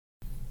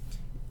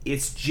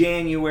It's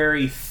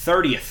January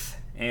 30th,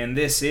 and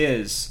this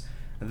is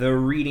the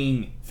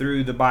Reading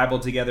Through the Bible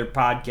Together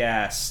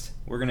podcast.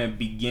 We're going to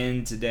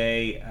begin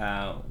today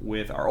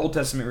with our Old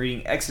Testament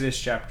reading,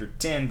 Exodus chapter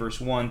 10, verse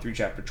 1 through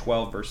chapter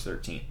 12, verse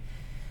 13.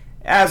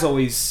 As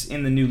always,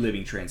 in the New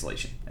Living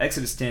Translation.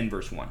 Exodus 10,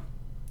 verse 1.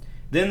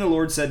 Then the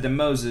Lord said to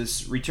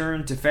Moses,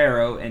 "Return to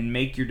Pharaoh and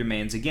make your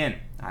demands again.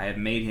 I have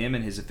made him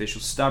and his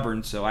officials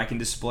stubborn, so I can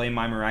display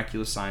my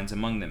miraculous signs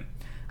among them.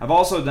 I've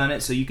also done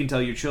it so you can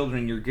tell your children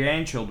and your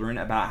grandchildren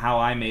about how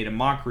I made a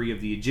mockery of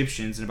the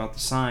Egyptians and about the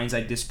signs I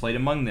displayed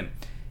among them.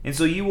 And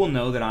so you will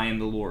know that I am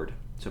the Lord."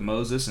 So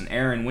Moses and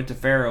Aaron went to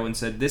Pharaoh and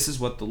said, "This is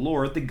what the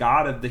Lord, the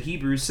God of the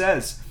Hebrews,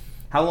 says.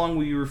 How long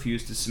will you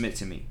refuse to submit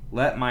to me?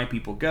 Let my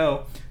people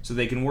go so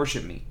they can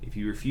worship me. If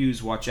you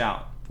refuse, watch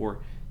out. For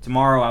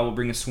tomorrow I will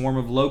bring a swarm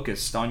of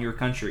locusts on your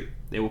country.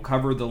 They will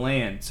cover the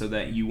land so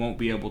that you won't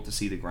be able to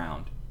see the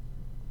ground.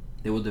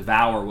 They will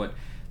devour what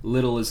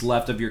little is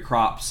left of your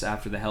crops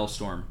after the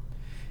hailstorm,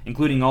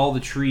 including all the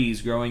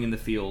trees growing in the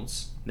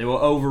fields. They will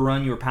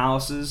overrun your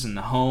palaces and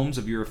the homes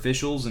of your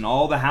officials and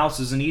all the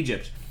houses in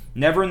Egypt.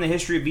 Never in the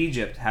history of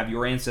Egypt have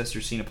your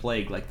ancestors seen a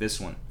plague like this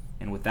one."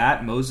 And with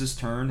that, Moses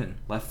turned and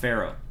left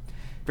Pharaoh.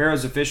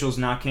 Pharaoh's officials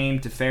now came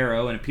to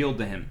Pharaoh and appealed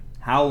to him.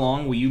 "How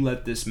long will you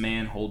let this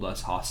man hold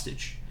us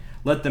hostage?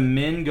 Let the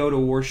men go to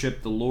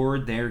worship the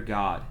Lord their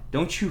God.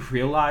 Don't you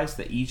realize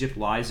that Egypt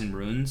lies in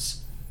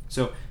ruins?"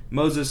 So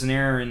Moses and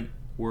Aaron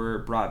were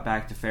brought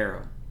back to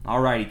Pharaoh.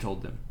 "All right," he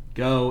told them,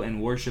 "go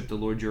and worship the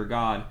Lord your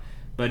God.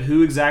 But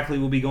who exactly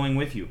will be going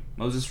with you?"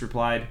 Moses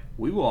replied,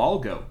 "We will all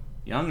go,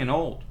 young and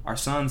old, our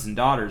sons and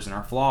daughters, and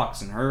our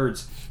flocks and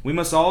herds. We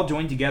must all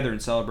join together in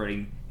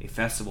celebrating a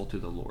festival to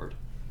the Lord."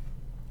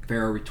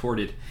 Pharaoh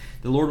retorted,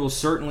 "The Lord will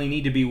certainly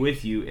need to be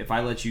with you if I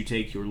let you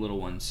take your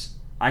little ones.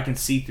 I can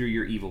see through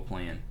your evil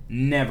plan.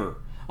 Never.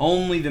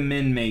 Only the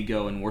men may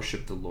go and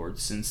worship the Lord,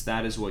 since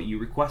that is what you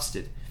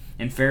requested."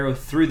 And Pharaoh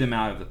threw them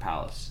out of the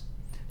palace.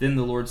 Then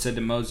the Lord said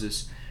to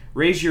Moses,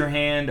 "Raise your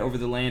hand over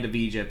the land of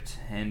Egypt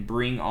and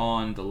bring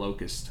on the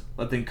locust.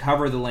 Let them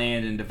cover the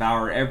land and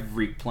devour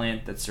every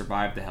plant that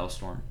survived the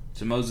hailstorm."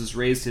 So Moses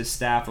raised his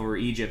staff over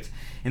Egypt,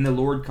 and the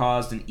Lord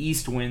caused an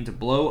east wind to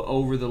blow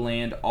over the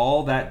land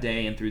all that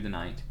day and through the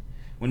night.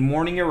 When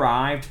morning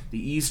arrived,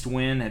 the east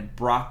wind had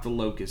brought the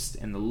locust,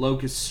 and the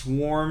locusts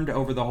swarmed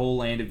over the whole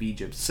land of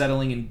Egypt,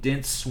 settling in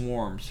dense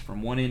swarms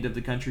from one end of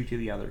the country to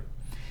the other.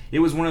 It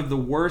was one of the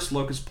worst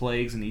locust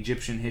plagues in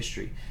Egyptian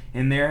history,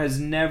 and there has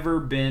never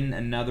been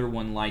another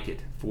one like it,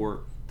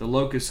 for the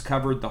locusts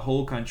covered the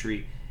whole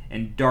country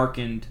and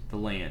darkened the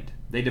land.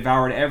 They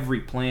devoured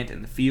every plant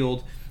in the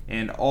field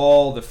and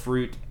all the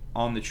fruit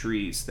on the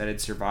trees that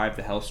had survived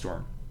the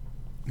hailstorm.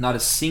 Not a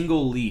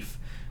single leaf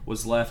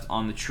was left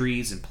on the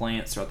trees and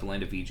plants throughout the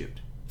land of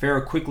Egypt.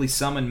 Pharaoh quickly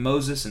summoned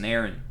Moses and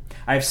Aaron.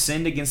 "I have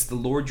sinned against the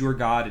Lord your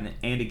God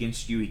and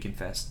against you," he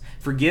confessed.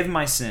 "Forgive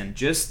my sin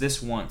just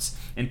this once,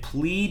 and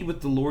plead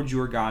with the Lord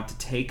your God to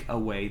take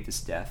away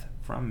this death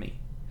from me."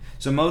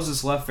 So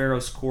Moses left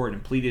Pharaoh's court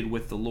and pleaded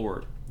with the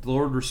Lord. The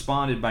Lord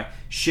responded by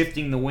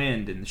shifting the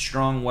wind, and the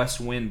strong west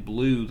wind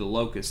blew the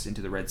locusts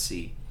into the Red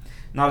Sea.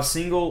 Not a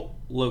single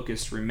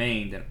locust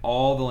remained in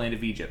all the land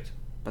of Egypt.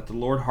 But the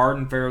Lord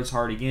hardened Pharaoh's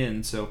heart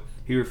again, so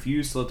he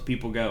refused to let the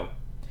people go.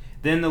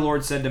 Then the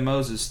Lord said to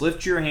Moses,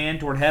 "Lift your hand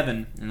toward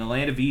heaven, and the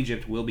land of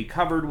Egypt will be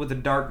covered with a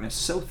darkness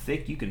so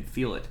thick you can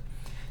feel it."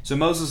 So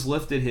Moses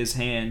lifted his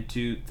hand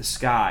to the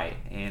sky,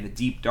 and a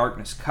deep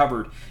darkness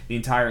covered the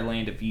entire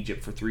land of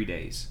Egypt for 3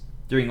 days.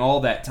 During all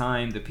that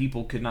time, the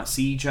people could not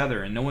see each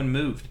other, and no one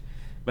moved.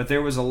 But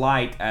there was a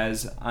light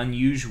as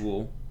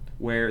unusual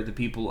where the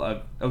people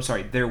of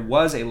there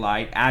was a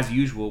light as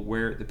usual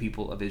where the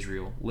people of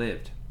Israel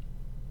lived.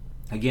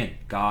 Again,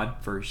 God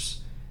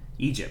versus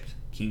Egypt,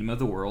 kingdom of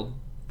the world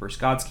versus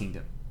God's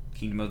kingdom.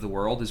 Kingdom of the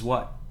world is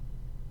what?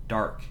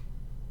 Dark.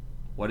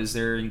 What is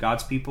there in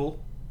God's people?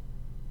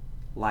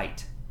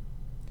 Light.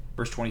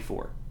 Verse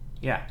 24.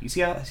 Yeah, you see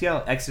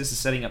how Exodus is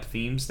setting up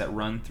themes that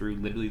run through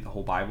literally the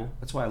whole Bible?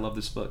 That's why I love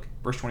this book.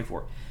 Verse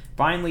 24.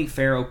 Finally,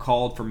 Pharaoh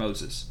called for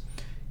Moses.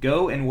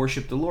 "Go and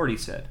worship the Lord," he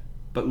said,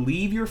 "but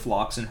leave your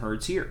flocks and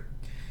herds here.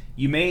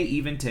 You may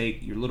even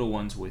take your little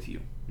ones with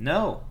you."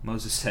 "No,"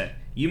 Moses said,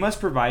 "you must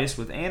provide us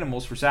with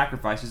animals for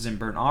sacrifices and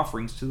burnt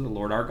offerings to the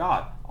Lord our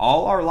God.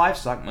 All our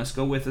livestock must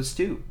go with us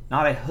too.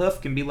 Not a hoof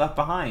can be left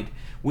behind.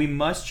 We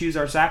must choose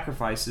our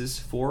sacrifices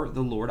for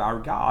the Lord our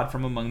God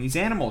from among these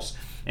animals,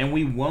 and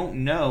we won't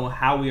know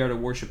how we are to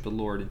worship the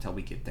Lord until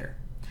we get there."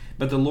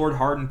 But the Lord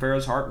hardened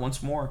Pharaoh's heart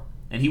once more,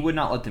 and he would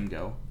not let them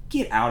go.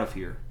 "Get out of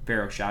here,"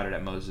 Pharaoh shouted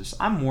at Moses.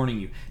 "I'm warning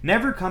you.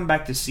 Never come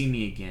back to see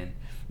me again.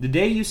 The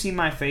day you see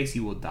my face,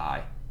 you will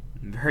die."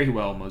 "Very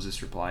well,"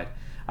 Moses replied.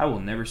 "I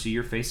will never see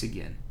your face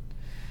again."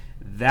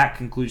 That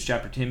concludes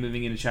chapter 10,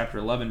 moving into chapter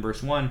 11,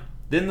 verse 1.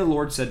 Then the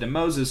Lord said to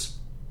Moses,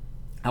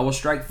 "I will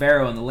strike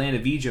Pharaoh and the land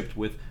of Egypt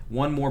with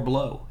one more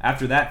blow.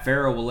 After that,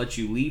 Pharaoh will let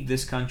you leave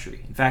this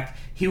country. In fact,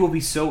 he will be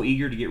so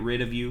eager to get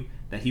rid of you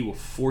that he will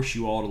force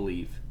you all to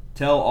leave.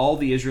 Tell all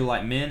the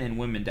Israelite men and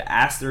women to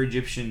ask their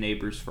Egyptian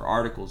neighbors for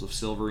articles of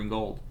silver and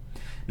gold."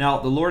 Now,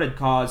 the Lord had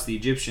caused the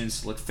Egyptians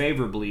to look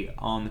favorably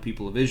on the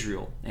people of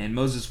Israel, and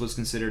Moses was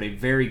considered a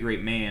very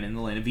great man in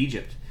the land of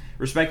Egypt,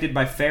 respected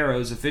by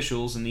Pharaoh's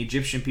officials and the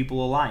Egyptian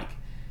people alike.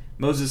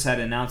 Moses had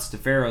announced to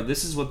Pharaoh,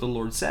 "This is what the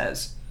Lord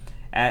says.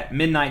 At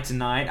midnight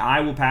tonight I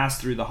will pass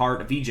through the heart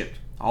of Egypt.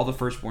 All the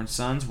firstborn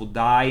sons will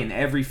die in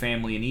every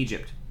family in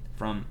Egypt,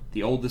 from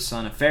the oldest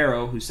son of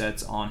Pharaoh who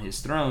sits on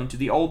his throne to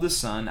the oldest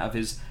son of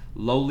his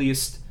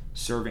lowliest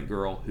servant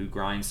girl who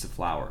grinds the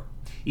flour.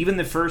 Even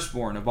the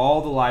firstborn of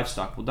all the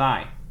livestock will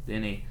die.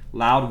 Then a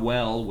loud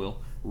wail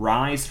will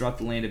rise throughout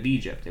the land of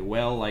Egypt, a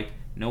wail like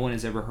no one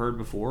has ever heard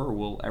before or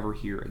will ever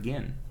hear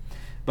again.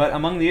 But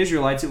among the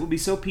Israelites it will be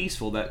so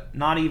peaceful that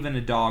not even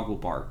a dog will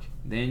bark.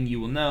 Then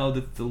you will know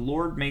that the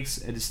Lord makes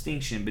a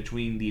distinction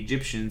between the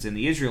Egyptians and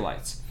the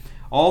Israelites.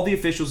 All the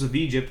officials of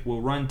Egypt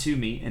will run to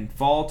me and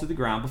fall to the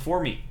ground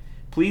before me.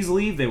 Please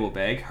leave, they will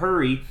beg.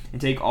 Hurry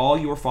and take all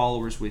your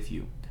followers with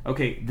you."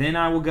 Okay, then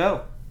I will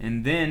go.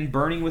 And then,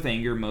 burning with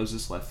anger,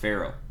 Moses left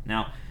Pharaoh.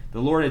 Now,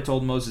 the Lord had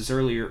told Moses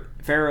earlier,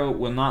 "Pharaoh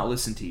will not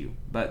listen to you,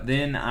 but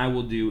then I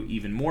will do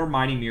even more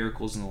mighty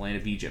miracles in the land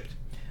of Egypt."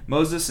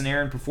 Moses and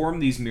Aaron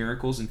performed these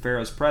miracles in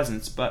Pharaoh's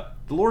presence, but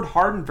the Lord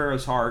hardened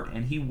Pharaoh's heart,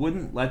 and he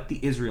wouldn't let the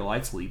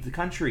Israelites leave the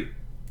country.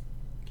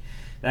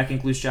 That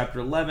concludes chapter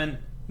 11.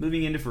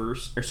 Moving into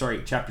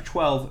chapter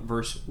 12,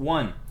 verse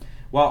 1.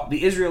 While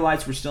the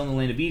Israelites were still in the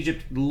land of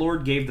Egypt, the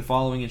Lord gave the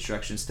following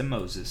instructions to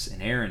Moses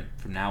and Aaron.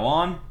 "From now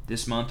on,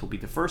 this month will be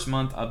the first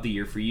month of the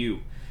year for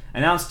you.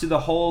 Announce to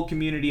the whole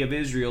community of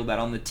Israel that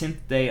on the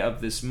 10th day of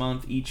this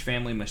month, each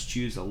family must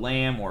choose a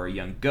lamb or a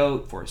young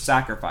goat for a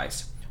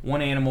sacrifice,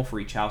 one animal for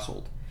each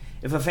household.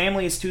 If a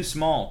family is too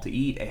small to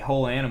eat a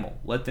whole animal,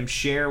 let them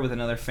share with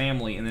another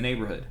family in the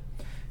neighborhood.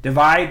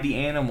 Divide the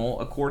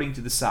animal according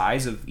to the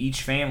size of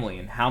each family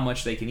and how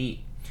much they can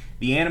eat.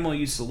 The animal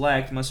you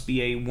select must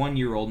be a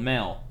 1-year-old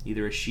male,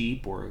 either a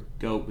sheep or a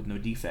goat with no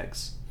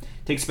defects.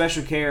 Take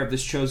special care of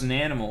this chosen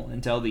animal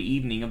until the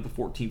evening of the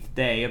 14th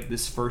day of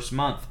this first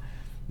month.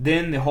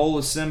 Then the whole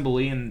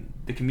assembly and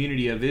the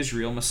community of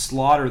Israel must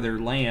slaughter their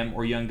lamb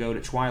or young goat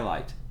at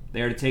twilight.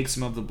 They are to take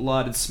some of the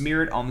blood and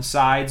smear it on the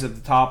sides of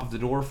the top of the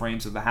door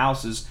frames of the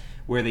houses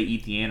where they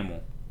eat the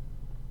animal.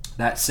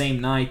 That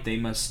same night they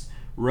must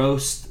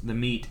roast the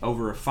meat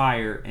over a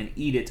fire and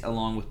eat it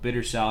along with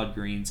bitter salad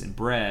greens and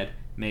bread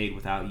made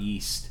without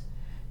yeast.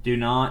 Do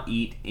not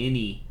eat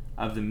any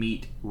of the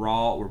meat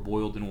raw or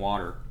boiled in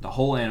water. The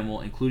whole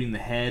animal, including the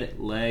head,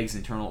 legs,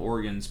 and internal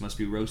organs, must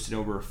be roasted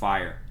over a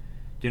fire.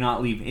 Do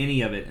not leave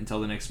any of it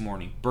until the next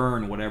morning.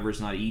 Burn whatever is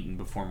not eaten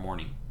before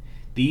morning.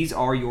 These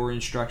are your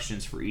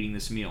instructions for eating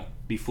this meal.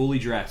 Be fully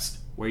dressed,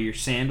 wear your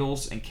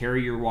sandals, and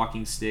carry your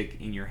walking stick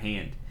in your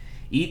hand.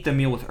 Eat the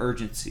meal with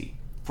urgency,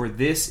 for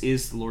this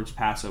is the Lord's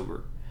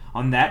Passover.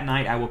 On that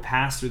night I will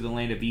pass through the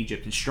land of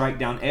Egypt and strike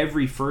down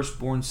every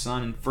firstborn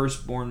son and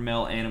firstborn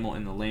male animal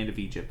in the land of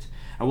Egypt.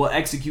 I will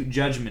execute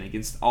judgment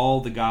against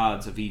all the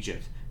gods of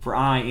Egypt, for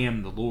I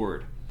am the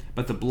Lord.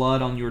 But the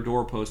blood on your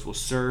doorpost will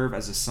serve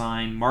as a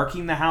sign,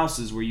 marking the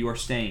houses where you are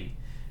staying.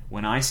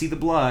 When I see the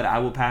blood, I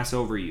will pass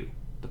over you.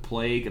 The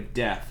plague of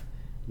death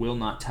will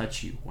not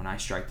touch you when I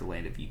strike the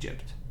land of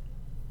Egypt."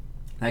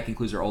 That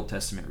concludes our Old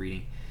Testament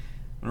reading.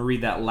 I'm going to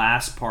read that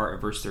last part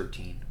of verse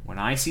 13. "When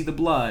I see the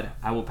blood,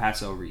 I will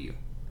pass over you."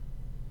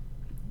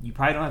 You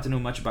probably don't have to know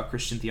much about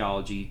Christian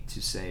theology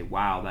to say,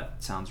 wow,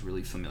 that sounds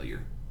really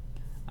familiar.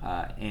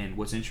 And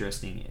what's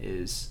interesting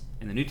is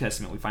in the New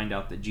Testament, we find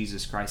out that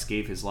Jesus Christ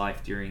gave his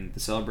life during the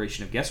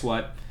celebration of, guess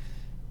what?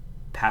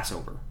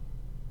 Passover.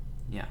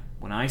 Yeah,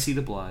 when I see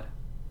the blood,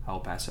 I will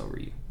pass over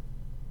you.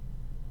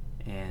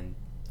 And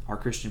our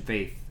Christian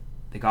faith,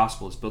 the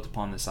gospel, is built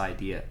upon this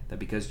idea that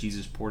because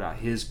Jesus poured out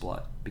his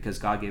blood, because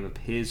God gave up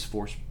his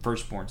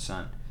firstborn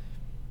son,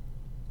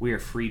 we are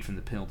freed from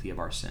the penalty of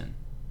our sin.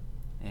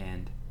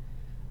 And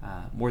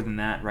more than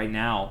that, right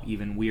now,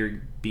 even, we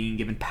are being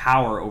given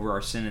power over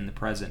our sin in the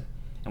present.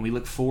 And we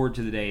look forward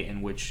to the day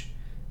in which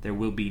there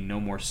will be no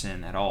more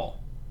sin at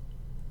all.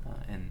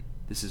 And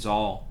this is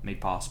all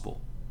made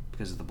possible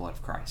because of the blood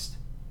of Christ.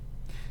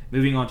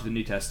 Moving on to the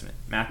New Testament,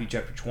 Matthew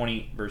chapter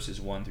 20, verses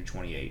 1 through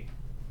 28.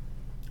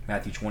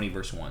 Matthew 20,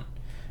 verse 1.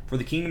 "For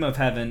the kingdom of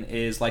heaven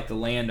is like the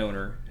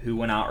landowner who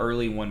went out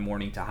early one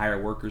morning to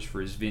hire workers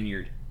for his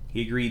vineyard.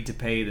 He agreed to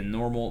pay the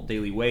normal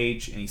daily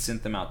wage, and he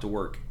sent them out to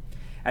work.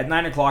 At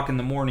 9 o'clock in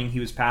the morning, he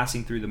was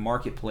passing through the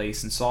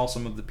marketplace and saw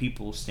some of the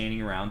people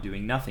standing around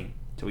doing nothing.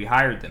 So he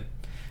hired them,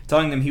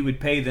 telling them he would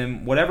pay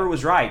them whatever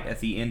was right at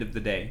the end of the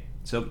day.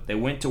 So they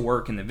went to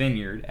work in the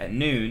vineyard at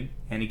noon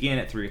and again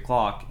at 3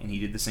 o'clock, and he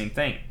did the same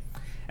thing.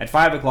 At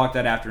 5 o'clock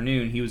that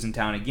afternoon, he was in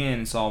town again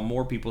and saw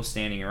more people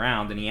standing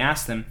around, and he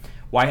asked them,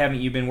 'Why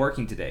haven't you been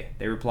working today?'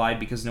 They replied,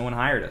 'Because no one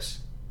hired us.'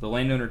 The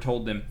landowner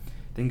told them,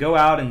 'Then go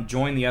out and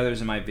join the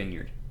others in my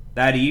vineyard.'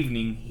 That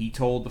evening, he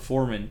told the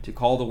foreman to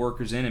call the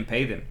workers in and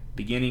pay them,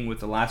 beginning with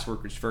the last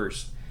workers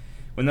first.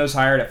 When those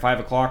hired at 5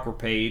 o'clock were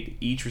paid,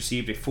 each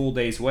received a full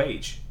day's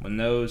wage. When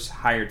those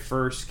hired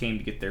first came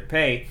to get their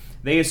pay,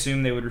 they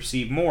assumed they would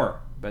receive more,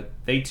 but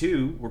they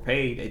too were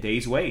paid a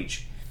day's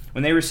wage.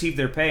 When they received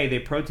their pay, they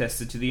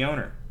protested to the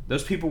owner.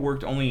 Those people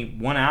worked only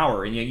 1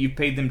 hour, and yet you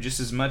paid them just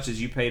as much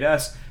as you paid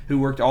us, who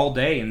worked all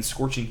day in the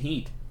scorching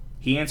heat."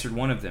 He answered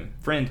one of them,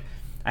 "Friend,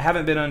 I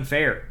haven't been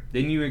unfair.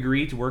 Didn't you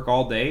agree to work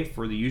all day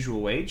for the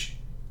usual wage?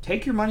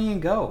 Take your money and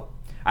go.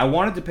 I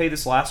wanted to pay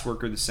this last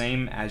worker the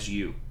same as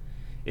you.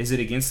 Is it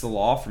against the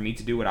law for me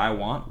to do what I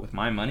want with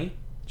my money?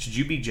 Should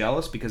you be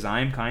jealous because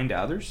I am kind to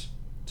others?"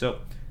 So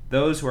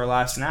those who are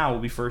last now will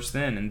be first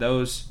then, and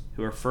those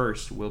who are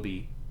first will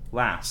be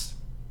last.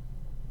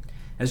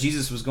 As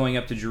Jesus was going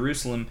up to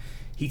Jerusalem,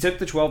 he took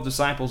the 12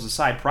 disciples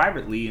aside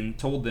privately and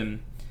told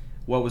them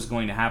what was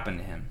going to happen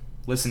to him.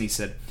 "Listen," he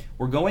said,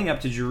 "we're going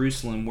up to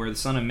Jerusalem where the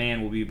Son of Man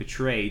will be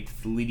betrayed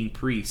to the leading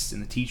priests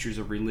and the teachers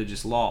of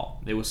religious law.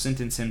 They will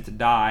sentence him to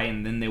die,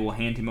 and then they will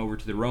hand him over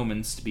to the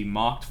Romans to be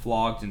mocked,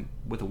 flogged and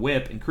with a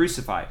whip, and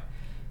crucified.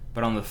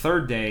 But on the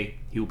third day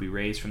he will be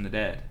raised from the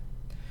dead."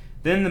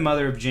 Then the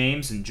mother of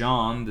James and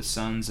John, the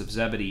sons of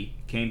Zebedee,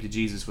 came to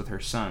Jesus with her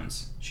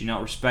sons. She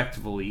knelt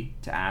respectfully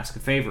to ask a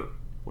favor.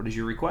 "What is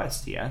your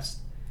request?" he asked.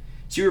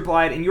 She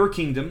replied, "In your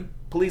kingdom,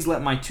 please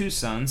let my 2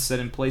 sons sit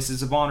in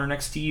places of honor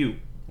next to you,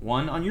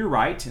 one on your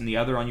right and the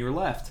other on your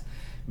left."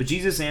 But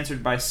Jesus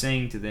answered by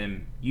saying to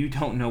them, "You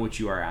don't know what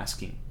you are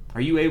asking.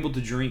 Are you able to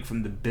drink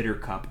from the bitter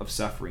cup of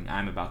suffering I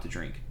am about to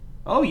drink?"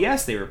 "Oh,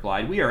 yes," they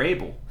replied, "we are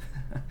able."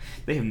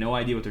 They have no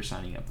idea what they're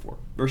signing up for.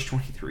 Verse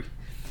 23.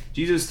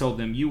 Jesus told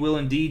them, "You will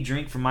indeed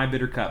drink from my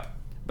bitter cup,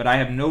 but I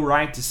have no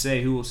right to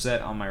say who will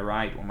sit on my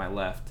right or my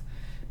left.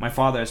 My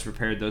Father has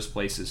prepared those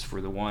places for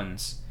the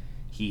ones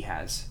he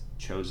has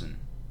chosen."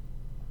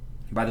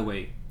 By the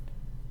way,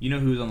 you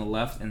know who's on the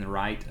left and the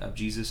right of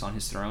Jesus on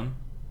his throne?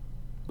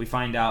 We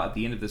find out at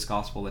the end of this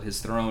gospel that his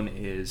throne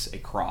is a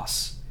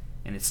cross,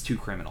 and it's 2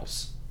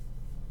 criminals.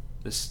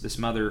 This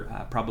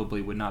mother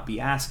probably would not be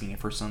asking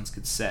if her sons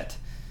could sit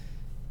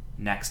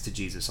next to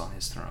Jesus on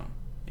his throne,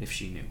 if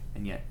she knew.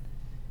 And yet,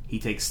 he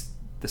takes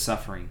the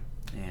suffering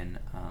and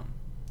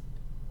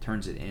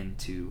turns it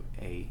into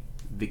a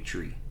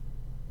victory.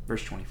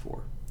 Verse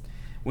 24.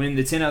 When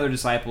the 10 other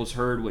disciples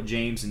heard what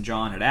James and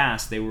John had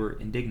asked, they were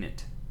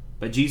indignant.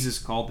 But Jesus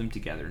called them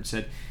together and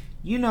said,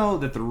 "You know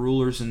that the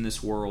rulers in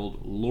this world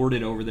lord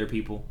it over their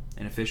people,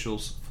 and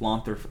officials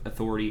flaunt their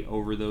authority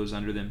over those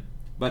under them.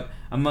 But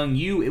among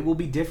you it will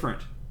be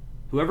different.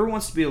 Whoever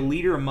wants to be a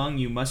leader among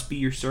you must be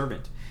your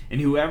servant,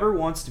 and whoever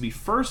wants to be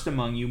first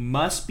among you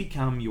must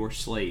become your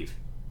slave.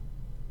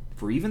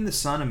 For even the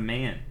Son of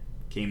Man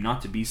came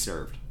not to be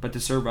served, but to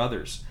serve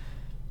others,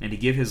 and to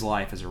give his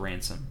life as a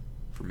ransom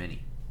for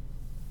many."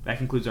 That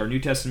concludes our New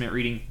Testament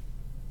reading.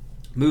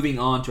 Moving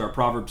on to our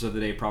Proverbs of the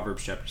day,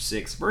 Proverbs chapter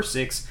 6, verse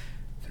 6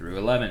 through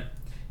 11.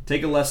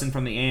 "Take a lesson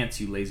from the ants,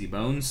 you lazy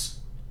bones.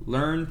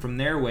 Learn from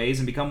their ways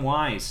and become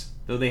wise.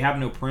 Though they have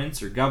no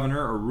prince or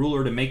governor or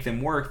ruler to make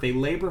them work, they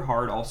labor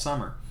hard all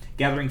summer,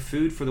 gathering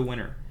food for the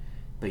winter.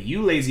 But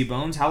you lazy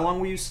bones, how long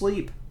will you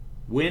sleep?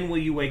 When will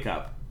you wake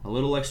up? A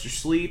little extra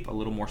sleep, a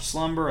little more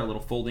slumber, a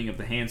little folding of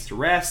the hands to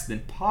rest,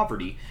 then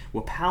poverty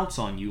will pounce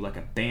on you like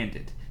a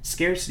bandit.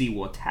 Scarcity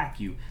will attack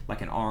you like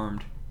an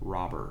armed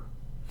robber."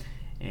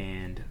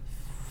 And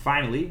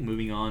finally,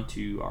 moving on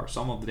to our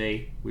Psalm of the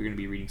day, we're going to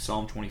be reading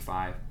Psalm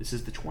 25. This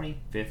is the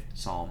 25th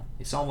Psalm,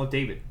 a Psalm of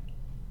David.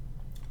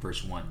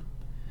 Verse 1.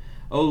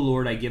 "O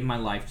Lord, I give my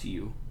life to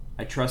you.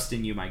 I trust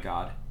in you, my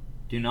God.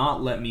 Do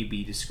not let me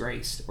be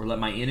disgraced, or let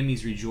my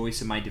enemies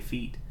rejoice in my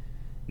defeat.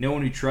 No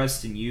one who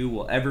trusts in you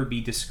will ever be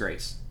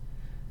disgraced.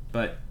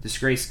 But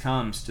disgrace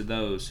comes to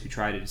those who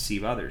try to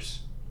deceive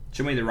others.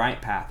 Show me the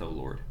right path, O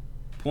Lord.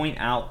 Point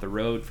out the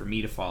road for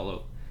me to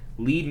follow.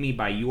 Lead me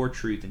by your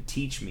truth and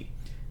teach me,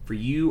 for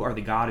you are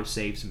the God who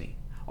saves me.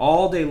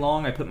 All day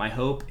long I put my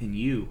hope in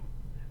you.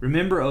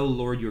 Remember, O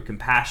Lord, your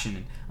compassion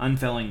and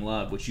unfailing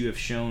love, which you have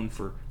shown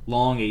for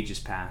long ages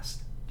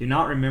past. Do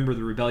not remember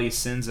the rebellious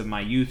sins of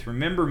my youth.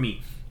 Remember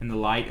me in the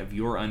light of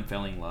your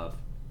unfailing love.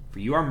 For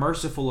you are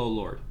merciful, O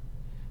Lord.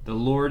 The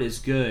Lord is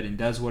good and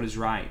does what is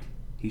right.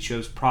 He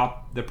shows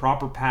the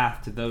proper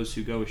path to those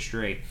who go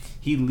astray.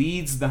 He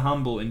leads the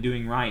humble in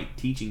doing right,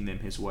 teaching them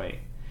his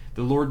way.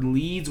 The Lord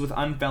leads with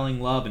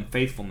unfailing love and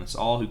faithfulness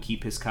all who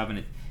keep his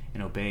covenant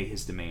and obey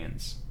his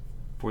demands.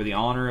 For the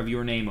honor of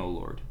your name, O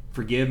Lord,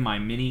 forgive my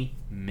many,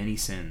 many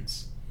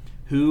sins.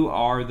 Who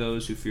are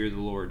those who fear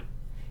the Lord?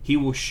 He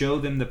will show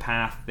them the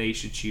path they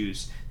should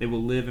choose. They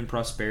will live in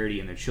prosperity,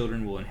 and their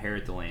children will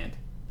inherit the land.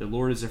 The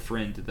Lord is a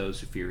friend to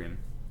those who fear him.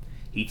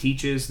 He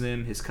teaches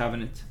them his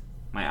covenant.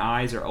 My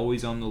eyes are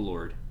always on the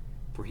Lord,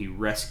 for he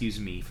rescues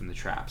me from the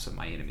traps of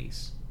my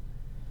enemies.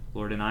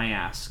 Lord, and I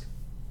ask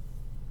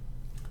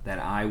that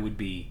I would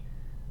be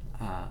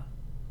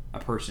a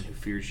person who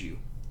fears you,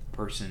 a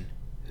person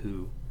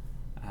who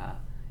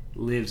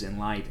lives in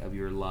light of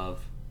your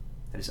love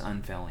that is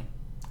unfailing.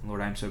 And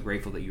Lord, I'm so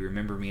grateful that you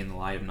remember me in the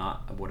light of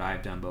not of what I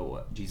have done, but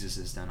what Jesus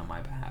has done on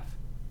my behalf.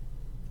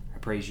 I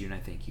praise you and I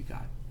thank you,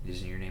 God. It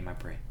is in your name I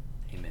pray.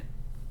 Amen.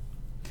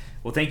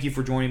 Well, thank you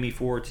for joining me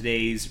for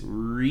today's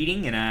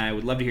reading, and I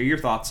would love to hear your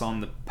thoughts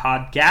on the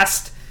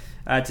podcast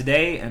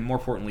today, and more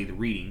importantly, the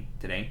reading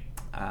today.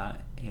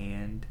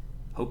 And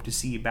hope to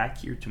see you back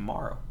here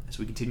tomorrow as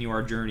we continue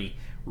our journey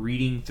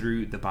reading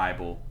through the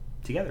Bible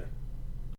together.